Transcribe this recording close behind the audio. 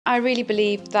I really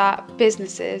believe that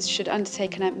businesses should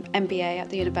undertake an MBA at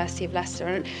the University of Leicester.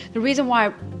 And the reason why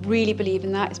I really believe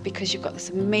in that is because you've got this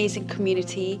amazing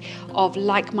community of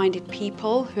like-minded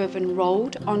people who have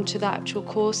enrolled onto the actual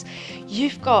course.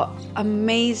 You've got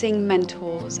amazing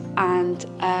mentors and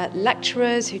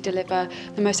lecturers who deliver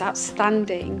the most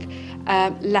outstanding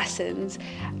lessons,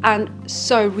 and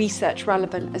so research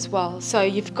relevant as well. So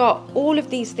you've got all of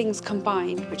these things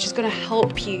combined, which is going to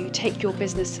help you take your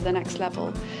business to the next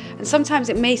level. And sometimes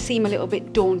it may seem a little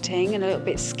bit daunting and a little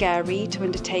bit scary to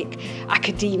undertake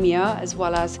academia as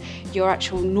well as your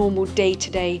actual normal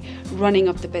day-to-day running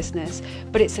of the business,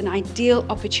 but it's an ideal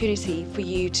opportunity for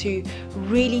you to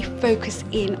really focus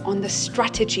in on the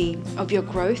strategy of your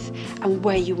growth and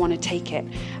where you want to take it.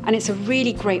 And it's a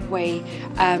really great way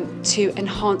to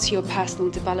enhance your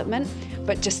personal development,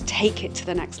 but just take it to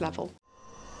the next level.